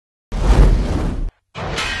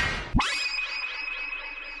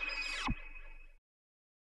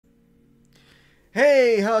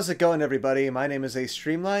Hey, how's it going everybody? My name is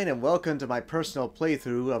Streamline and welcome to my personal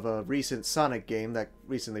playthrough of a recent Sonic game that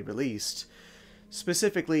recently released.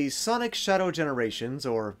 Specifically, Sonic Shadow Generations,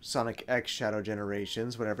 or Sonic X Shadow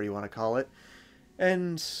Generations, whatever you want to call it.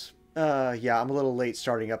 And, yeah, I'm a little late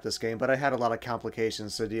starting up this game, but I had a lot of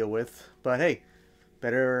complications to deal with. But hey,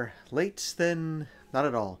 better late than not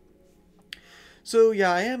at all. So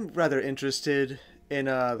yeah, I am rather interested in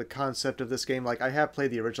the concept of this game. Like, I have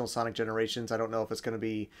played the original Sonic Generations. I don't know if it's going to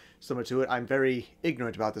be similar to it. I'm very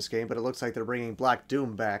ignorant about this game, but it looks like they're bringing Black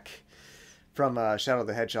Doom back from Shadow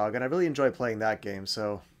the Hedgehog, and I really enjoy playing that game,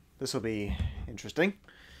 so this will be interesting.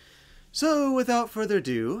 So, without further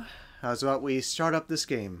ado, how's about we start up this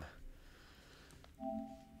game?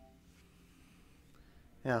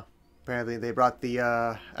 Yeah, apparently they brought the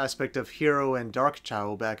aspect of Hero and Dark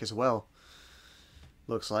Chow back as well.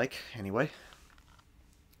 Looks like, anyway.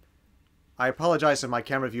 I apologize if my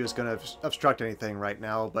camera view is going to obstruct anything right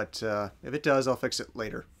now, but if it does, I'll fix it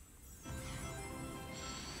later.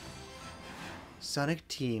 Sonic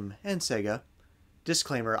Team and Sega.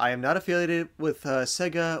 Disclaimer, I am not affiliated with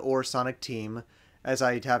Sega or Sonic Team, as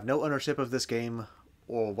I have no ownership of this game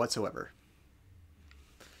or whatsoever.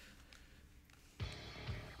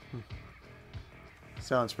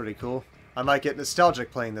 Sounds pretty cool. I might get nostalgic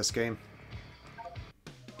playing this game.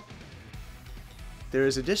 There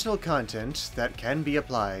is additional content that can be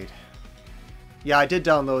applied. Yeah, I did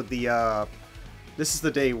download the, this is the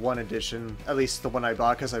day 1 edition, at least the one I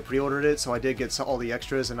bought because I pre-ordered it, so I did get all the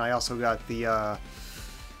extras, and I also got the,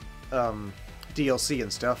 DLC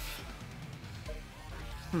and stuff.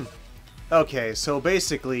 Okay, so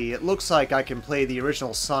basically, it looks like I can play the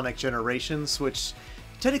original Sonic Generations, which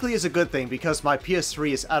technically is a good thing because my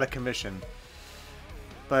PS3 is out of commission.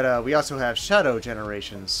 But we also have Shadow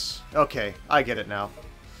Generations. Okay, I get it now.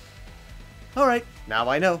 Alright, now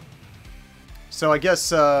I know. So I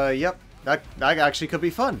guess, yep, that actually could be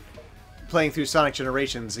fun. Playing through Sonic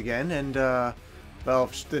Generations again, and, well,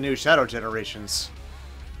 the new Shadow Generations.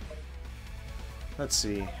 Let's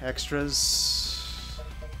see, extras.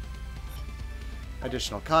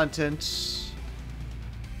 Additional content.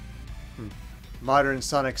 Modern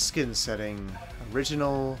Sonic skin setting.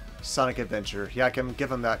 Original Sonic Adventure. Yeah, I can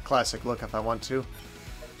give him that classic look if I want to.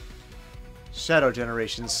 Shadow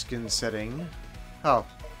Generation skin setting. Oh.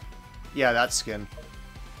 Yeah, that skin.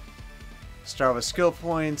 Start with skill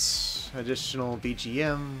points. Additional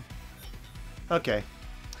BGM. Okay.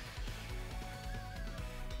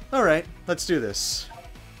 Alright, let's do this.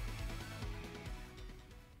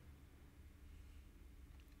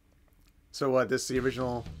 So what, this is the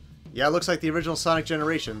original... Yeah, it looks like the original Sonic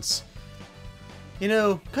Generations. You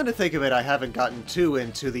know, kind of think of it, I haven't gotten too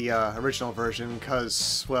into the original version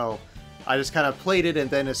because, well, I just kind of played it, and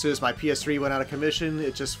then as soon as my PS3 went out of commission,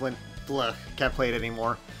 it just went, bleh, can't play it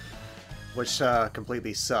anymore. Which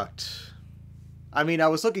completely sucked. I mean, I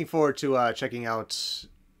was looking forward to checking out...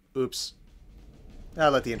 Oops.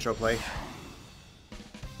 I'll let the intro play.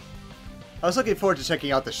 I was looking forward to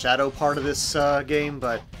checking out the Shadow part of this game,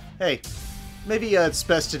 but hey, maybe it's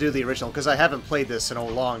best to do the original, because I haven't played this in a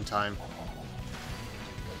long time.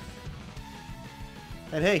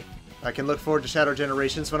 And hey, I can look forward to Shadow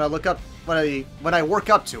Generations when I look up when I work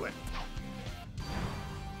up to it.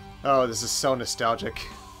 Oh, this is so nostalgic.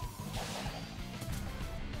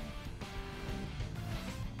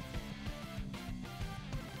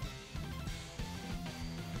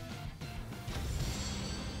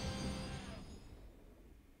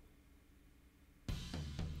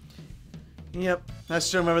 Yep, I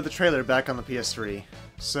still remember the trailer back on the PS3.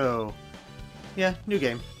 So, yeah, new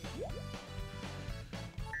game.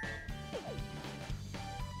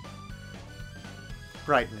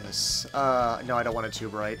 Brightness. No, I don't want it too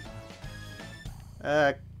bright.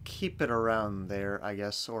 Keep it around there, I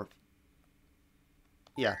guess, or...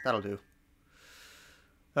 Yeah, that'll do.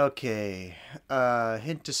 Okay.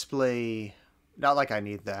 Hint display... Not like I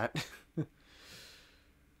need that.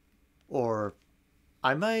 Or...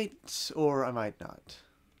 I might, or I might not.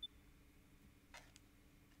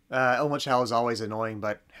 Elmo Chow is always annoying,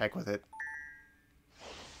 but heck with it.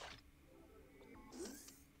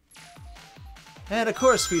 And of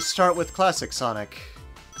course, we start with classic Sonic.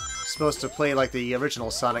 Supposed to play like the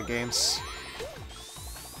original Sonic games.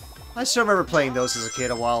 I still remember playing those as a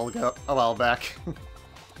kid a while back.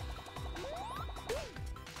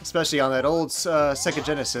 Especially on that old Sega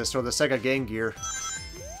Genesis or the Sega Game Gear.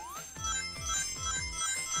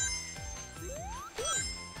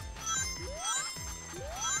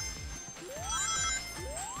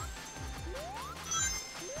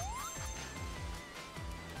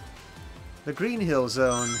 The Green Hill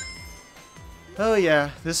Zone. Oh yeah,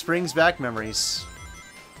 this brings back memories.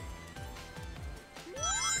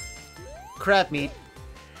 Crab meat.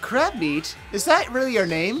 Crab meat? Is that really your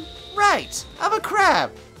name? Right! I'm a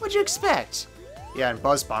crab! What'd you expect? Yeah, and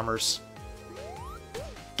buzz bombers.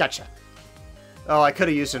 Gotcha. Oh, I could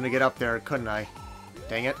have used him to get up there, couldn't I?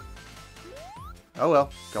 Dang it. Oh well,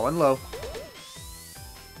 going low.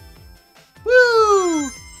 Woo!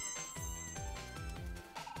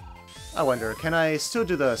 I wonder, can I still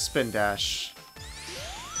do the spin dash?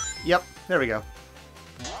 Yep, there we go.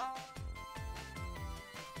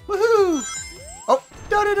 Woohoo! Oh,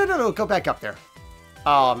 no, go back up there.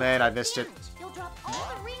 Oh man, I missed it. You'll drop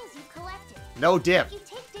all the rings you've collected. No dip. If you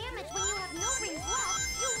take damage when you have no rings left,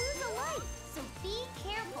 you'll lose a life. So be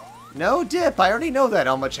careful. No dip, I already know that,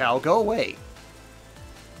 Elma Chow. Go away.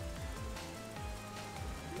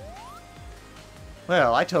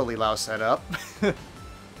 Well, I totally loused that up.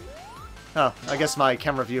 Oh, I guess my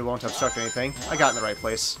camera view won't obstruct anything. I got in the right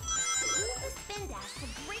place. Use the spin dash to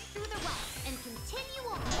break through the rocks and continue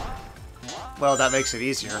on. Well, that makes it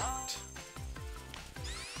easier.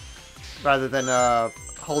 Rather than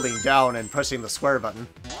holding down and pressing the square button.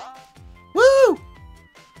 Woo!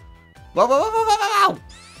 Whoa, whoa, whoa, whoa, whoa, whoa!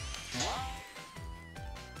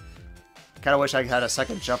 Kinda wish I had a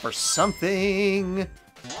second jump or something.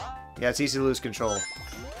 Yeah, it's easy to lose control.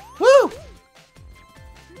 Woo!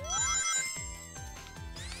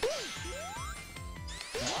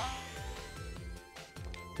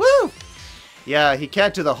 Woo! Yeah, he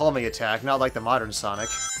can't do the homing attack, not like the modern Sonic.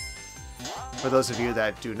 For those of you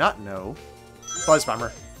that do not know, Buzz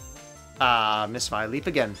Bomber. Missed my leap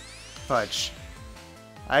again. Fudge.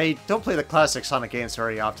 I don't play the classic Sonic games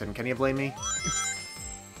very often, can you blame me?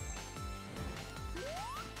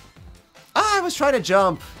 I was trying to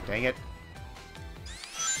jump! Dang it.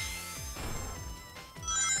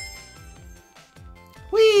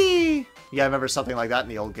 Whee! Yeah, I remember something like that in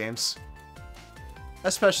the old games.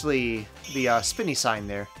 Especially the spinny sign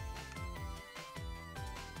there.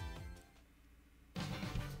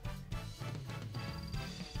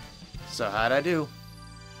 So how'd I do?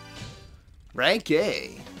 Rank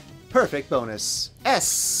A. Perfect bonus.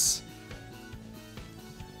 S.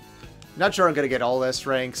 Not sure I'm gonna get all S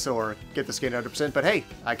ranks or get this game 100%, but hey,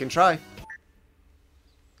 I can try.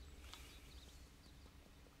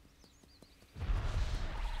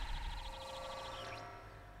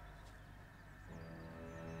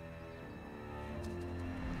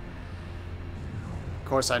 Of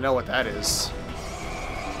course, I know what that is.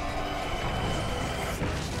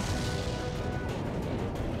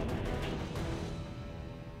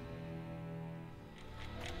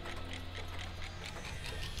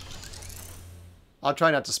 I'll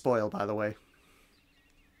try not to spoil, by the way.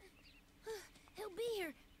 He'll be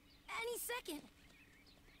here any second.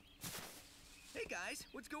 Hey guys,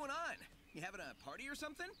 what's going on? You having a party or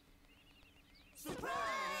something? Surprise!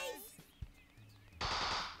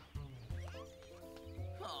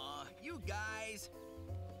 Aw, you guys.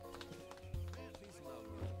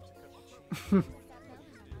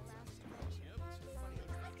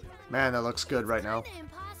 Man, that looks good right now. Kinda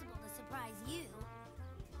impossible to surprise you.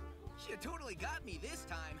 You totally got me this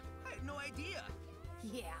time. I had no idea.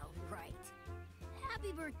 Yeah, right.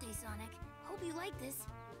 Happy birthday, Sonic. Hope you like this.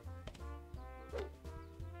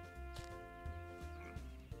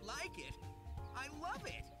 Like it? I love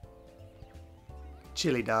it.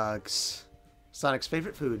 Chili dogs. Sonic's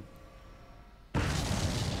favorite food.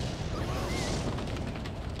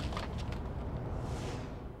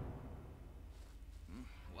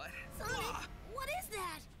 What? Sonic, Ah, what is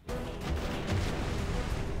that?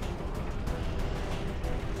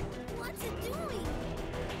 What's it doing?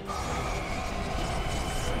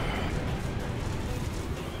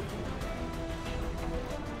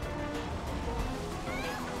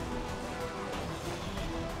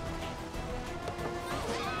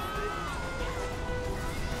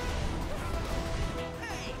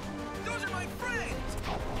 hey, those are my friends.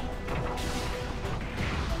 Help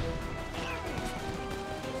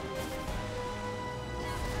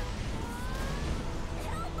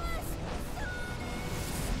us!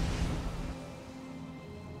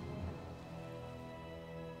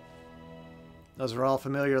 Those are all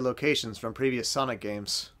familiar locations from previous Sonic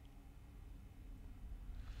games.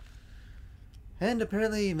 And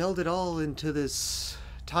apparently melded all into this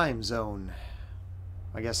time zone.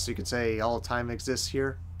 I guess you could say all time exists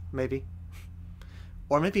here, maybe.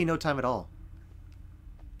 Or maybe no time at all.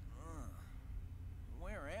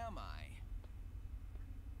 Where am I?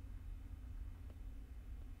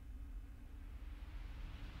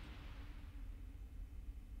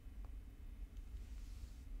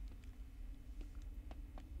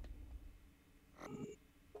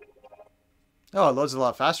 Oh, it loads a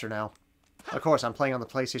lot faster now. Of course, I'm playing on the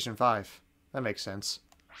PlayStation 5. That makes sense.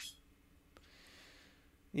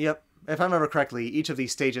 Yep. If I remember correctly, each of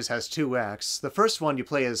these stages has 2 acts. The first one you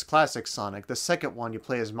play as classic Sonic. The second one you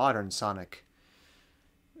play as modern Sonic.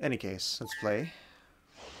 Any case, let's play.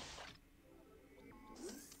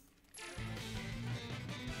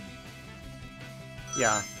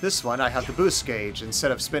 Yeah, this one I have the boost gauge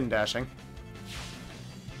instead of spin dashing.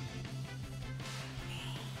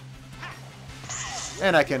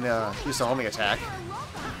 And I can use the homing attack.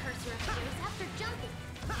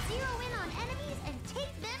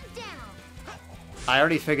 I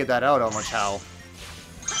already figured that out almost how.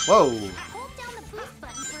 Whoa! Hold down the boost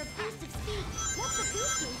button for a boost of speed. Once the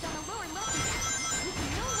boost gauge on the lower left is active, you can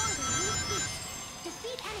no longer use boost.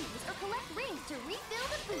 Defeat enemies or collect rings to refill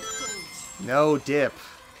the boost gauge. No dip.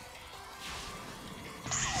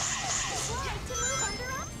 Slide to move under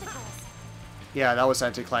obstacles. Yeah, that was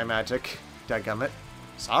anticlimactic. Dadgummit.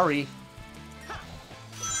 Sorry.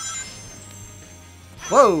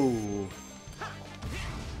 Whoa!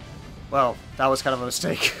 Well, that was kind of a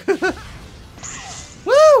mistake.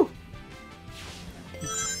 Woo!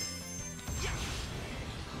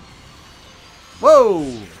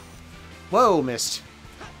 Whoa! Whoa, missed.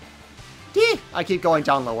 Dee! I keep going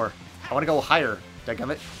down lower. I want to go higher.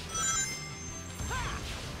 Dadgummit.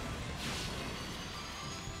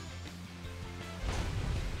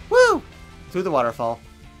 Woo! Through the waterfall.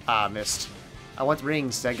 Ah, missed. I want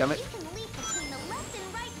rings, dadgummit. You can leap between the left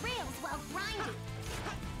and right rails while grinding.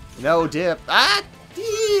 No dip. Ah!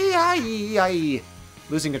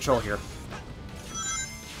 Losing control here.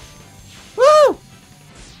 Woo!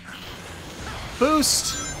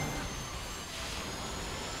 Boost!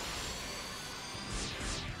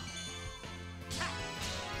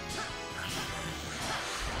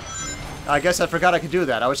 I guess I forgot I could do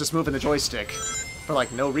that. I was just moving the joystick. For,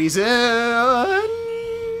 like, no reason.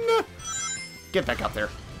 Get back up there.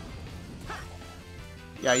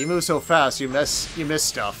 Yeah, you move so fast, you miss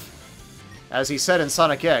stuff. As he said in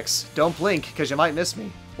Sonic X, don't blink, because you might miss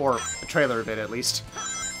me. Or a trailer of it, at least.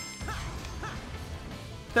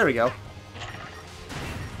 There we go.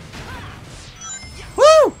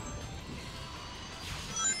 Woo!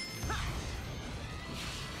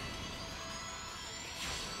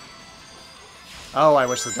 Oh, I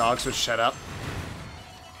wish the dogs would shut up.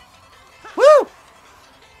 Woo!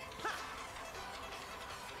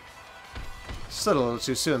 Slid a little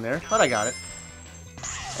too soon there, but I got it.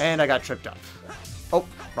 And I got tripped up. Oh,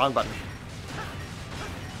 wrong button.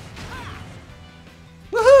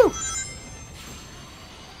 Woohoo!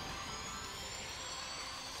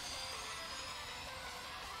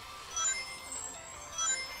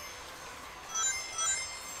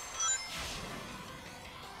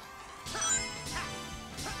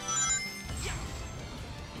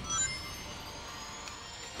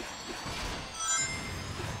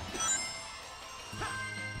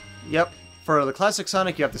 Yep. For the classic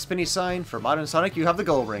Sonic, you have the spinny sign. For modern Sonic, you have the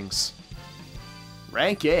gold rings.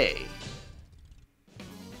 Rank A.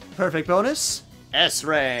 Perfect bonus? S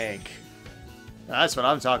rank. That's what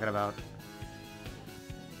I'm talking about.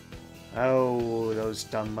 Oh, those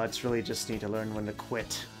dumb mutts really just need to learn when to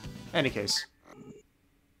quit. Any case.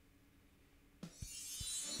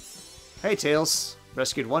 Hey, Tails.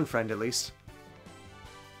 Rescued one friend, at least.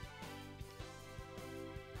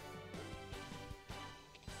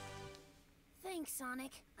 Thanks,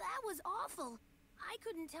 Sonic. That was awful. I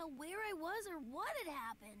couldn't tell where I was or what had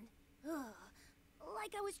happened. Ugh.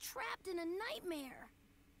 Like I was trapped in a nightmare.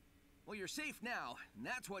 Well, you're safe now, and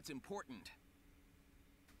that's what's important.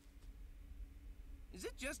 Is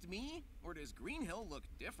it just me, or does Green Hill look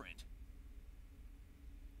different?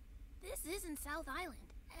 This isn't South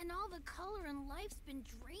Island, and all the color and life's been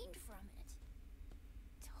drained from it.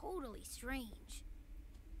 Totally strange.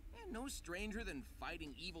 And no stranger than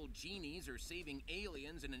fighting evil genies or saving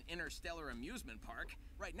aliens in an interstellar amusement park.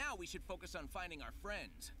 Right now, we should focus on finding our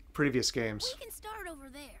friends. Previous games. We can start over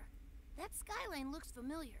there. That skyline looks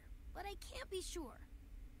familiar, but I can't be sure.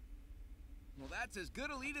 Well, that's as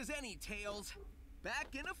good a lead as any, Tails.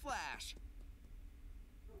 Back in a flash.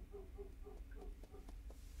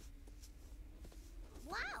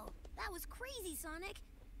 Wow, that was crazy, Sonic.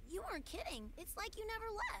 You weren't kidding. It's like you never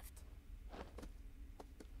left.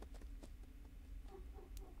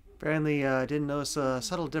 Apparently, didn't notice a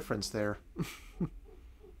subtle difference there.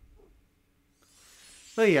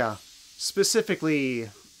 But yeah, specifically,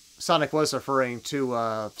 Sonic was referring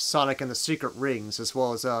to Sonic and the Secret Rings, as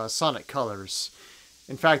well as Sonic Colors.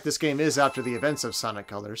 In fact, this game is after the events of Sonic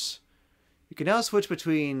Colors. You can now switch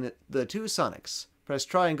between the two Sonics. Press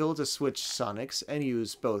triangle to switch Sonics, and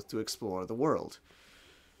use both to explore the world.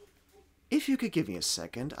 If you could give me a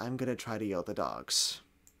second, I'm gonna try to yell at the dogs.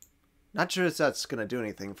 Not sure if that's gonna do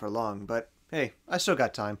anything for long, but hey, I still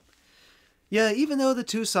got time. Yeah, even though the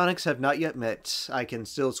two Sonics have not yet met, I can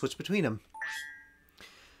still switch between them.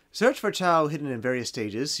 Search for Chao hidden in various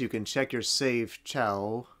stages. You can check your save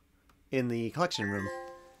Chao in the collection room.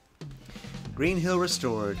 Green Hill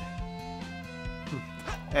restored.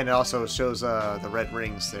 And it also shows the red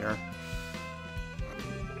rings there.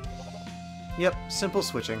 Yep, simple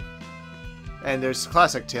switching. And there's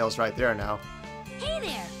classic Tails right there now. Hey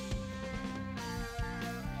there!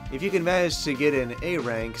 If you can manage to get an A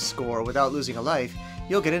rank score without losing a life,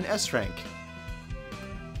 you'll get an S rank.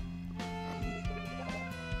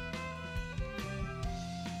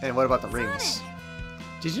 And what about the rings?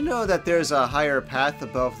 Did you know that there's a higher path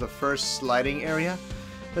above the first sliding area?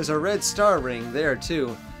 There's a red star ring there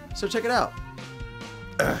too, so check it out.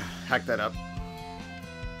 Hack that up.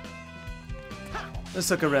 Let's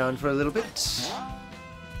look around for a little bit.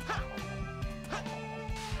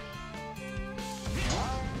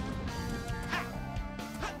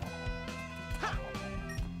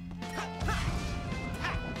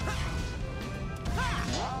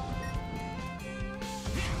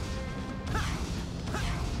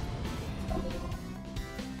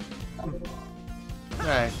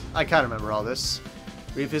 Alright, I kind of remember all this.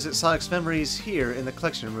 Revisit Sonic's memories here in the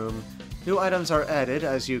collection room. New items are added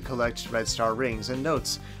as you collect red star rings and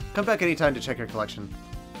notes. Come back anytime to check your collection.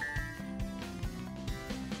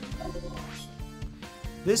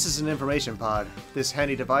 This is an information pod. This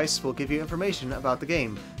handy device will give you information about the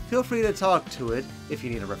game. Feel free to talk to it if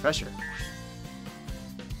you need a refresher.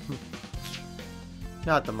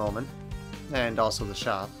 Not at the moment. And also the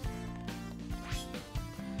shop.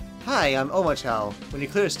 Hi, I'm Omachao. When you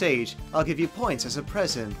clear a stage, I'll give you points as a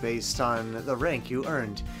present based on the rank you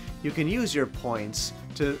earned. You can use your points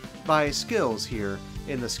to buy skills here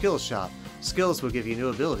in the skills shop. Skills will give you new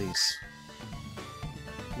abilities.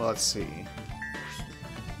 Well, let's see.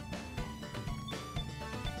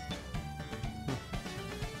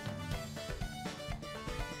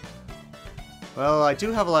 Well, I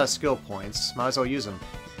do have a lot of skill points. Might as well use them.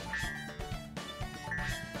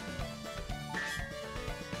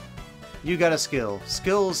 You got a skill.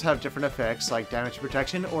 Skills have different effects like damage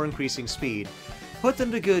protection or increasing speed. Put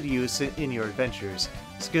them to good use in your adventures.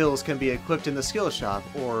 Skills can be equipped in the skill shop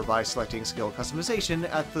or by selecting skill customization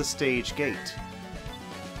at the stage gate.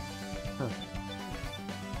 Huh.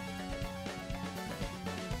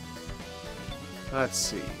 Let's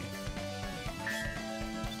see.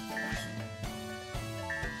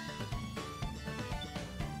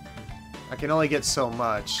 I can only get so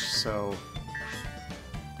much, so...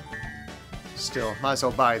 Still, might as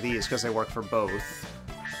well buy these because they work for both.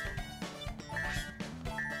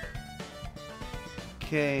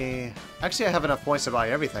 Okay... Actually, I have enough points to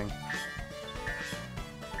buy everything.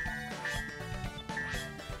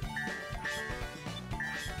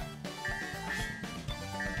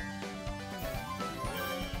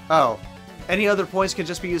 Oh. Any other points can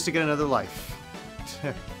just be used to get another life.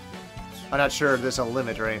 I'm not sure if there's a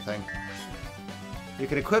limit or anything. You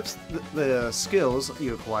can equip the skills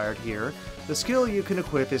you acquired here. The skill you can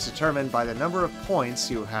equip is determined by the number of points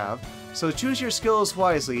you have, so choose your skills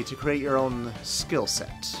wisely to create your own skill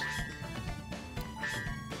set.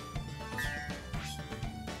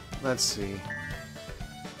 Let's see.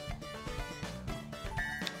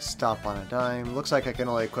 Stop on a dime. Looks like I can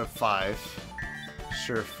only equip 5.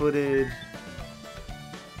 Sure-footed.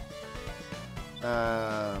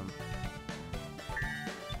 Yeah,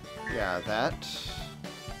 that.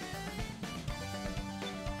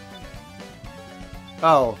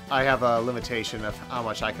 Oh, I have a limitation of how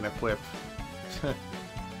much I can equip.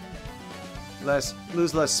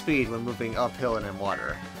 Lose less speed when moving uphill and in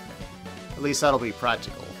water. At least that'll be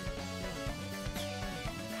practical.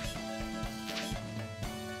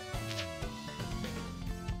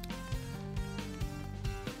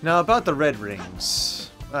 Now about the red rings.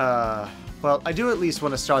 Well, I do at least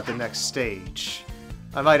want to start the next stage.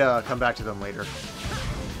 I might come back to them later.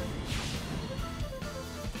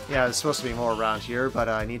 Yeah, there's supposed to be more around here, but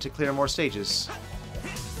I need to clear more stages.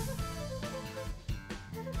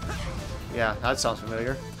 Yeah, that sounds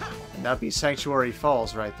familiar. And that'd be Sanctuary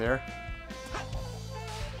Falls right there.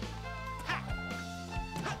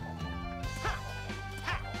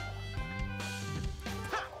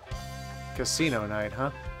 Casino night,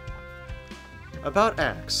 huh? About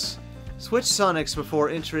Axe. Switch Sonics before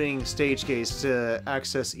entering stage gates to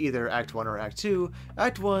access either Act 1 or Act 2.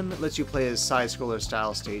 Act 1 lets you play as side-scroller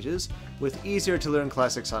style stages with easier to learn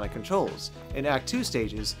classic Sonic controls. In Act 2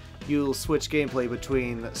 stages, you'll switch gameplay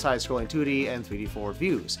between side-scrolling 2D and 3D forward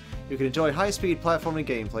views. You can enjoy high-speed platforming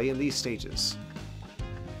gameplay in these stages.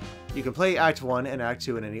 You can play Act 1 and Act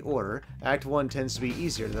 2 in any order. Act 1 tends to be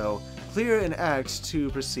easier though. Clear an act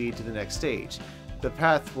to proceed to the next stage. The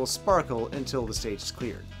path will sparkle until the stage is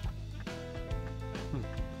cleared.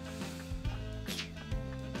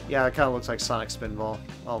 Yeah, it kind of looks like Sonic Spinball.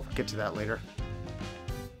 I'll get to that later.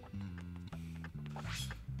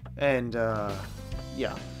 And,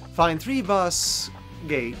 yeah. Find 3 boss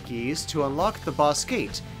gate keys to unlock the boss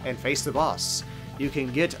gate and face the boss. You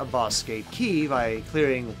can get a boss gate key by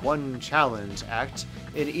clearing one challenge act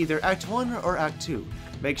in either Act 1 or Act 2.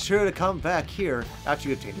 Make sure to come back here after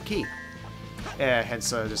you obtain the key. Hence,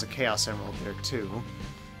 there's a Chaos Emerald there, too.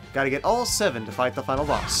 Gotta get all 7 to fight the final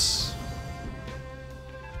boss.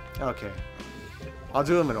 Okay. I'll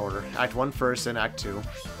do them in order. Act 1 first, then Act 2.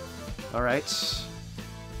 Alright.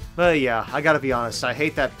 But yeah, I gotta be honest, I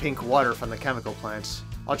hate that pink water from the chemical plant.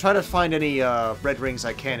 I'll try to find any red rings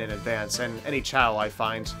I can in advance, and any chow I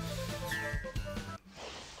find.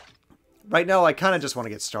 Right now, I kinda just want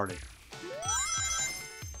to get started.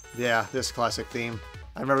 Yeah, this classic theme.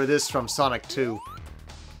 I remember this from Sonic 2,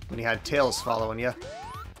 when you had Tails following you.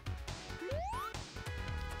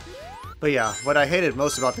 But yeah, what I hated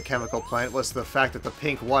most about the chemical plant was the fact that the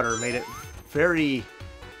pink water made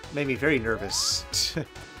me very nervous.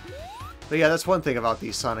 But yeah, that's one thing about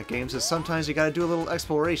these Sonic games, is sometimes you gotta do a little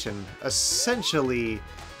exploration. Essentially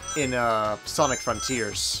in Sonic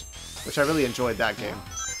Frontiers, which I really enjoyed that game.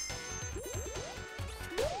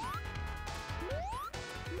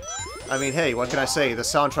 I mean, hey, what can I say? The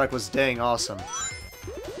soundtrack was dang awesome.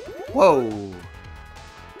 Whoa!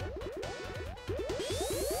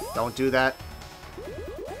 Don't do that.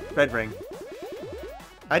 Red ring.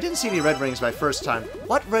 I didn't see any red rings my first time.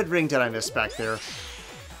 What red ring did I miss back there?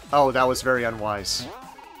 Oh, that was very unwise.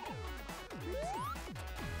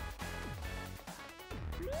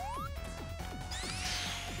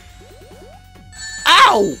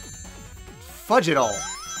 Ow! Fudge it all.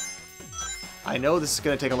 I know this is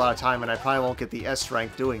going to take a lot of time, and I probably won't get the S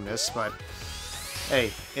rank doing this, but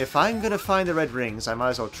hey, if I'm going to find the red rings, I might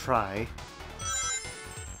as well try.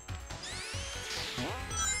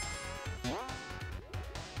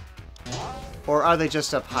 Or are they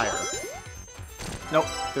just up higher? Nope,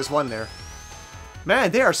 there's one there.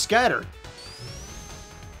 Man, they are scattered!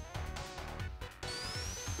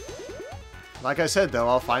 Like I said, though,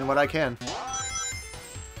 I'll find what I can.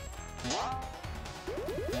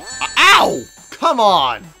 Ow! Come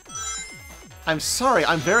on! I'm sorry,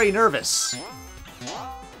 I'm very nervous.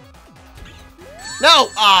 No!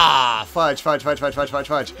 Ah! Fudge, fudge, fudge, fudge, fudge, fudge,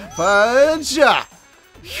 fudge. Fudge!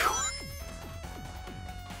 Phew.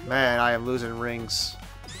 Man, I am losing rings.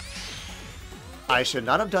 I should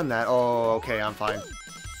not have done that. Oh, okay, I'm fine.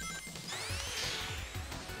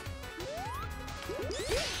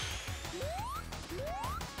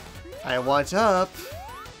 I want up.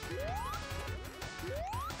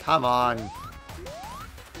 Come on.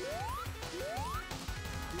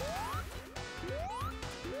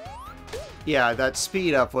 Yeah, that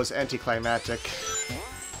speed up was anticlimactic.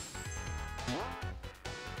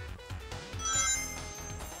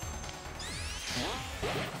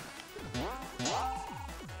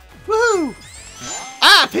 Woohoo!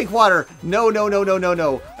 Ah, pink water! No, no, no, no, no,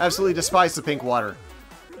 no. Absolutely despise the pink water.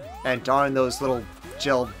 And darn those little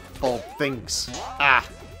gel bulb things. Ah.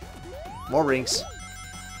 More rings.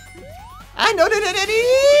 Ah, no, no, no, no,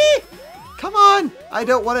 no! Come on! I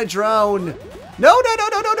don't want to drown. No, no, no,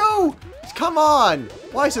 no, no, no! Come on!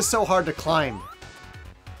 Why is this so hard to climb?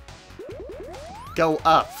 Go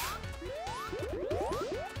up.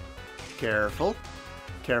 Careful.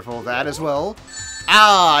 Careful of that as well.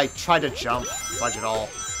 Ah, I tried to jump. Fudge it all.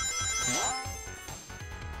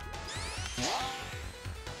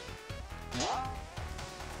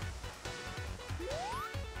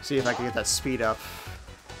 See if I can get that speed up.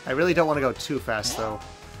 I really don't want to go too fast, though.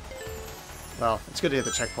 Well, it's good to hit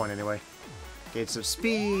the checkpoint anyway. Gates of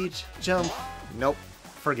speed, jump. Nope,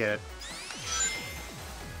 forget it.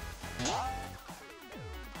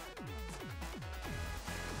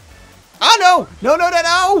 Oh no! No, no, no,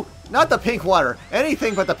 no! Not the pink water.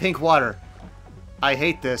 Anything but the pink water. I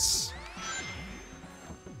hate this.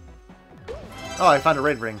 Oh, I found a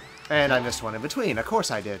red ring. And I missed one in between. Of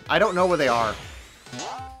course I did. I don't know where they are.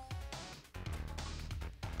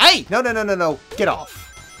 Hey! No, no, no, no, no. Get off.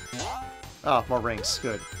 Oh, more rings.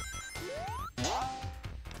 Good.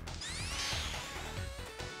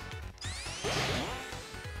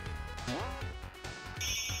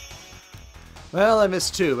 Well, I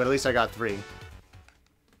missed 2, but at least I got 3.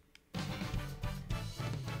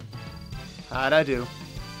 How'd I do?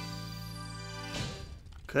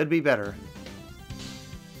 Could be better.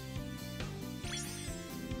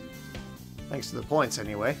 Thanks to the points,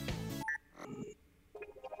 anyway.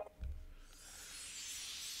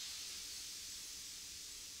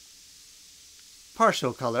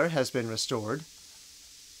 Partial color has been restored.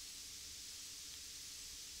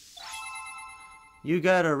 You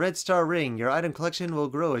got a red star ring. Your item collection will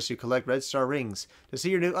grow as you collect red star rings. To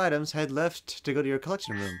see your new items, head left to go to your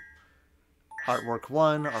collection room. Artwork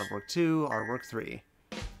 1, Artwork 2, Artwork 3.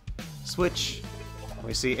 Switch.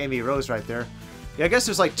 We see Amy Rose right there. Yeah, I guess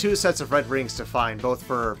there's like 2 sets of red rings to find, both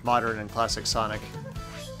for modern and classic Sonic.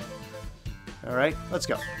 Alright, let's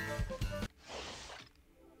go.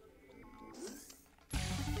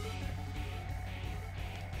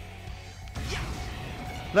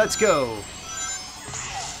 Let's go!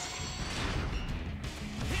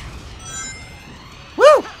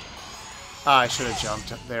 Woo! Ah, I should have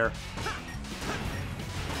jumped up there.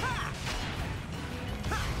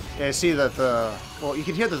 Yeah, I see that the... Well, you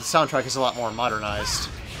can hear that the soundtrack is a lot more modernized.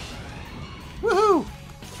 Woohoo!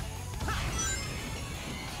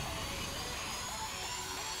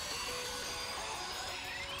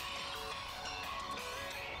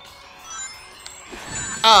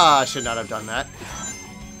 Ah, I should not have done that.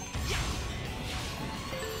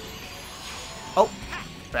 Oh,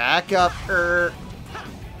 back up.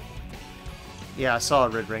 Yeah, I saw a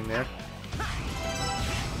red ring there.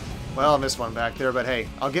 Well, I missed one back there, but hey,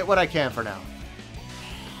 I'll get what I can for now.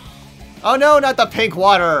 Oh no, not the pink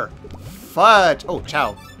water! Fudge! Oh,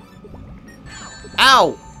 chow.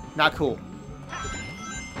 Ow! Not cool.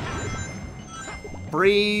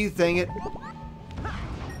 Breathe, dang it.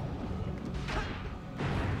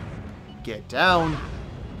 Get down.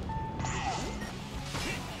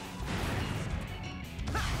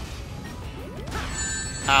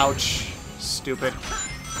 Ouch. Stupid. These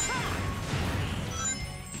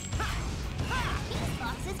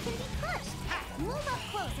boxes can be pushed. Move up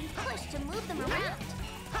close and push to move them around.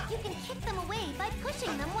 You can kick them away by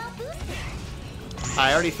pushing them while boosting.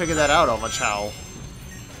 I already figured that out, Omachow.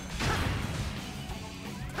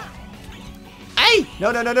 Hey!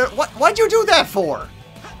 No, no, no, no. What'd you do that for?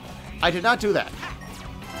 I did not do that.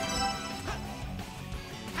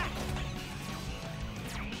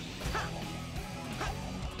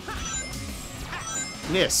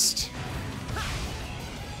 Missed.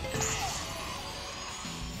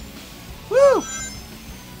 Woo!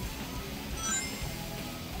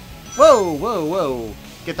 Whoa, whoa, whoa.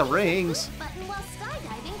 Get the rings. Push button while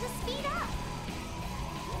skydiving to speed up.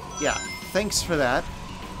 Yeah, thanks for that.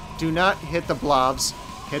 Do not hit the blobs.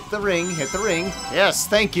 Hit the ring, hit the ring. Yes,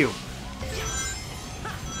 thank you.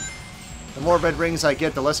 The more red rings I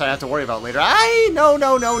get, the less I have to worry about later. No,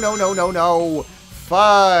 no, no, no, no, no, no.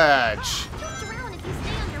 Fudge.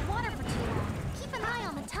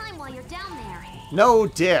 No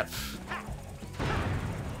dip.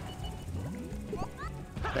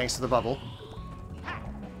 Thanks to the bubble.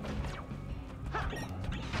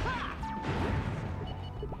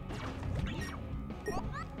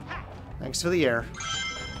 Thanks for the air.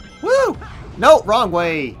 Woo! No, wrong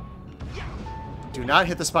way. Do not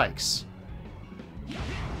hit the spikes.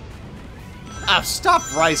 Ah, stop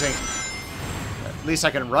rising. At least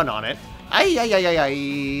I can run on it. Ay, ay, ay, ay,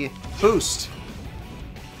 ay. Boost.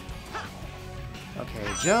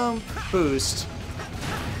 Okay, jump, boost.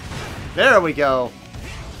 There we go.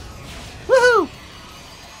 Woohoo!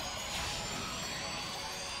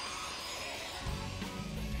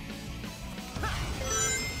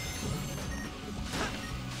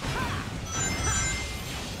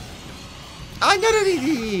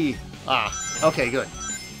 Ah, okay, good.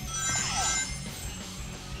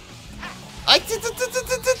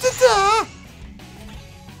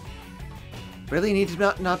 Really need to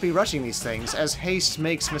not be rushing these things, as haste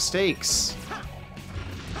makes mistakes.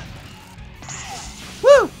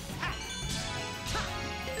 Woo!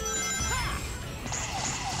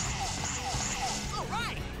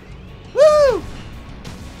 Woo!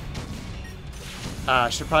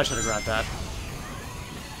 Probably should have grabbed that.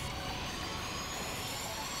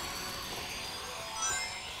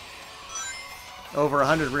 Over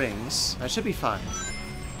 100 rings. That should be fine.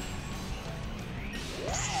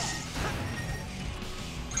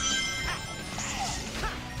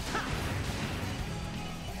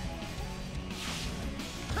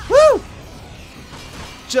 Woo!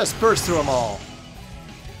 Just burst through them all.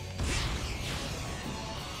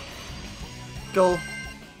 Go. At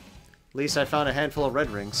least I found a handful of red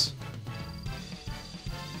rings.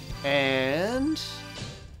 And...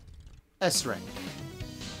 S ring.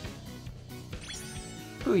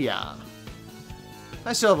 Booyah.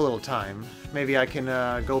 I still have a little time. Maybe I can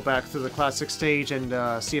go back through the classic stage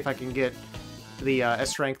and see if I can get the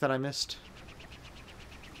S rank that I missed.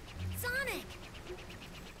 Sonic!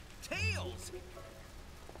 Tails!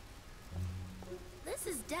 This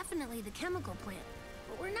is definitely the chemical plant,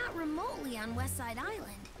 but we're not remotely on West Side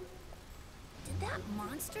Island. Did that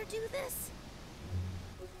monster do this?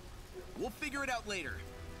 We'll figure it out later.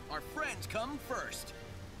 Our friends come first.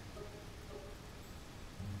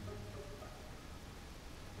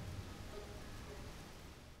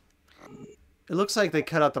 It looks like they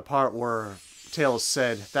cut out the part where Tails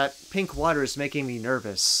said, "That pink water is making me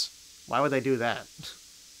nervous." Why would they do that?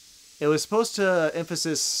 It was supposed to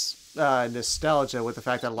emphasize nostalgia with the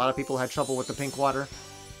fact that a lot of people had trouble with the pink water.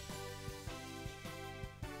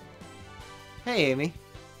 Hey, Amy.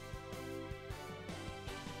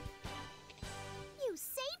 You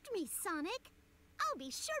saved me, Sonic. I'll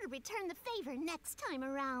be sure to return the favor next time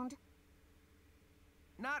around.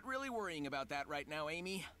 Not really worrying about that right now,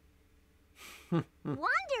 Amy.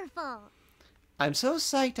 Wonderful! I'm so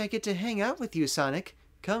psyched I get to hang out with you, Sonic.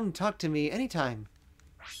 Come talk to me anytime.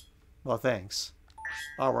 Well, thanks.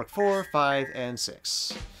 Artwork 4, 5, and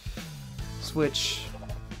 6. Switch.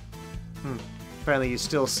 Apparently you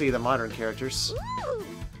still see the modern characters. Woo!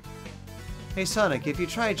 Hey Sonic, if you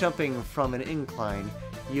try jumping from an incline,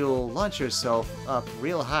 you'll launch yourself up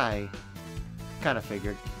real high. Kinda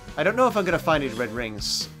figured. I don't know if I'm gonna find any red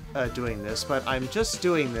rings doing this, but I'm just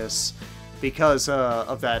doing this because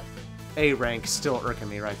of that A rank still irking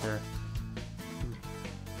me right there.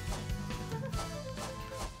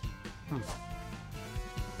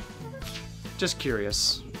 Just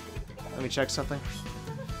curious. Let me check something.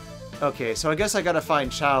 Okay, so I guess I gotta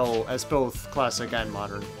find Chao as both classic and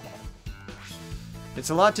modern. It's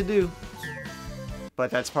a lot to do,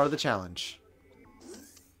 but that's part of the challenge.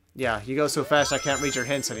 Yeah, you go so fast I can't read your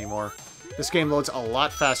hints anymore. This game loads a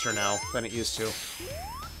lot faster now than it used to.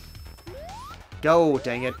 Go,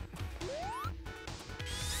 dang it.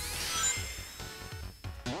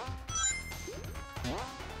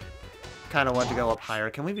 Kinda want to go up higher.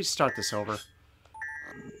 Can we just start this over?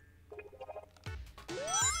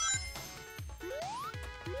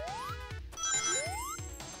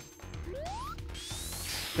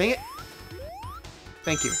 Dang it!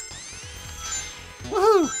 Thank you.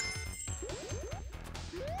 Woohoo!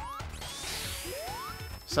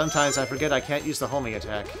 Sometimes I forget I can't use the homing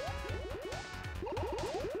attack.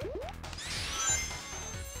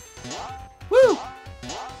 Woo!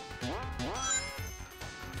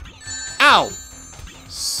 Ow!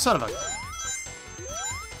 Son of a...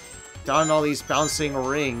 Darn all these bouncing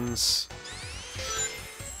rings.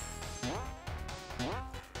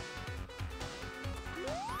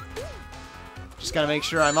 Just gotta make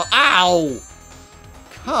sure I'm all... Ow!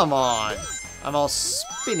 Come on! I'm all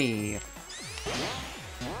spinny.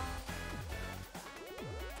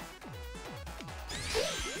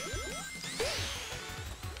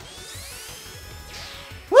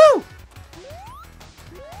 Woo!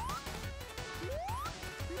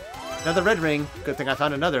 Another red ring. Good thing I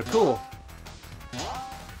found another. Cool.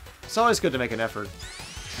 It's always good to make an effort.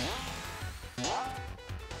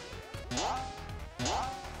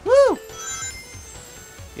 Woo!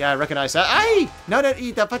 Yeah, I recognize that. Aye! No, no,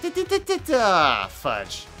 eat the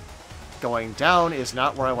fudge. Going down is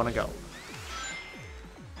not where I want to go.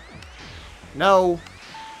 No.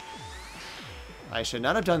 I should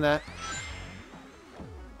not have done that.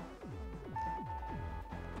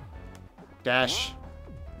 Dash.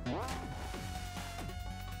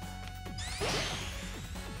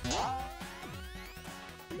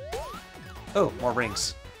 Oh, more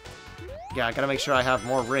rings. Yeah, I gotta make sure I have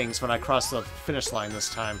more rings when I cross the finish line this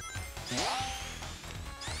time.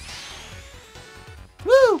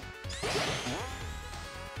 Woo!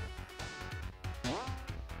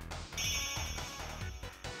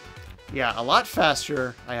 Yeah, a lot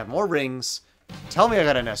faster. I have more rings. Tell me I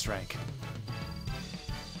got an S rank.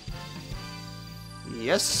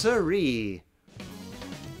 Yes, sirree.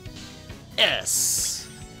 S.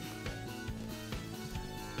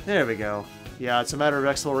 There we go. Yeah, it's a matter of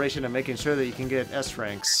exploration and making sure that you can get S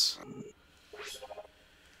ranks.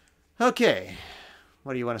 Okay.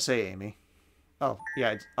 What do you want to say, Amy? Oh,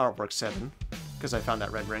 yeah, it's artwork 7, because I found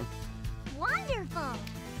that red ring. Wonderful!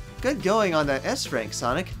 Good going on that S rank,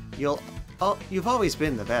 Sonic. You've always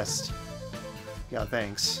been the best. Yeah,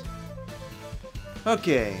 thanks.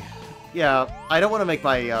 Okay. Yeah, I don't want to make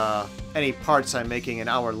my, any parts I'm making an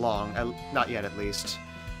hour long. Not yet, at least.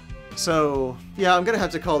 So, yeah, I'm gonna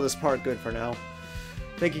have to call this part good for now.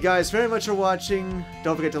 Thank you guys very much for watching.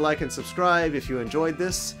 Don't forget to like and subscribe if you enjoyed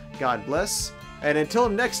this. God bless, And until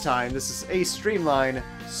next time, this is Ace Streamline,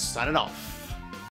 signing off.